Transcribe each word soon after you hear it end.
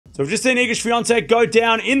So we've just seen Iga Swiatek go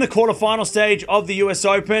down in the quarterfinal stage of the US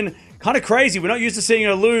Open. Kind of crazy. We're not used to seeing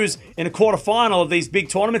her lose in a quarterfinal of these big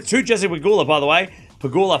tournaments. To Jessica Pegula, by the way.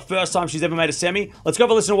 Pegula, first time she's ever made a semi. Let's go have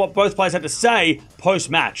a listen to what both players had to say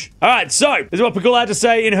post-match. All right, so this is what Pegula had to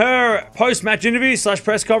say in her post-match interview /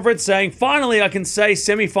 press conference, saying, finally, I can say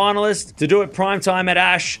semi-finalist to do it prime time at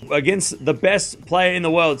Ashe against the best player in the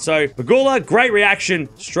world. So Pegula, great reaction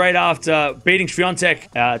straight after beating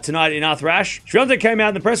Swiatek tonight in Arthur Ashe. Swiatek came out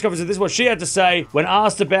in the press conference and this is what she had to say when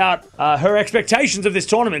asked about her expectations of this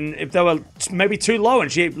tournament and if they were maybe too low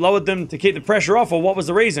and she lowered them to keep the pressure off, or what was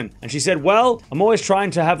the reason. And she said, well, I'm always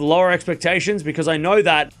trying to have lower expectations because I know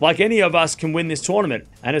that, like any of us, can win this tournament.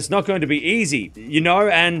 And it's not going to be easy, you know?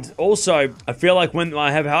 And also, I feel like when I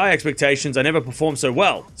have high expectations, I never perform so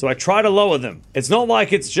well. So I try to lower them. It's not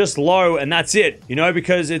like it's just low and that's it, you know?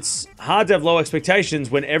 Because it's hard to have low expectations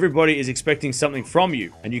when everybody is expecting something from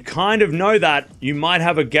you. And you kind of know that you might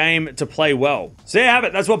have a game to play well. So there you have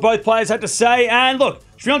it. That's what both players had to say. And look,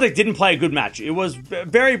 Swiatek didn't play a good match. It was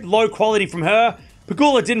very low quality from her.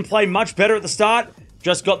 Pegula didn't play much better at the start.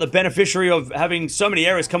 Just got the beneficiary of having so many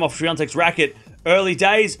errors come off Swiatek's racket early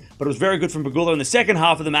days, but it was very good from Pegula in the second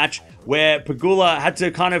half of the match, where Pegula had to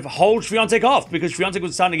kind of hold Swiatek off because Swiatek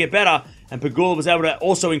was starting to get better, and Pegula was able to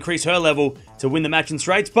also increase her level to win the match in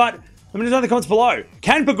straights. But let me know in the comments below.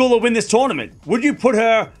 Can Pegula win this tournament? Would you put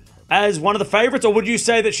her as one of the favorites, or would you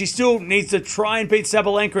say that she still needs to try and beat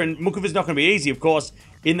Sabalenka, and Mukova's not going to be easy, of course,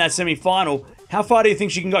 in that semi-final? How far do you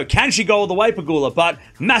think she can go? Can she go all the way, Pegula? But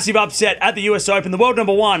massive upset at the US Open. The world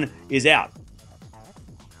 #1 is out.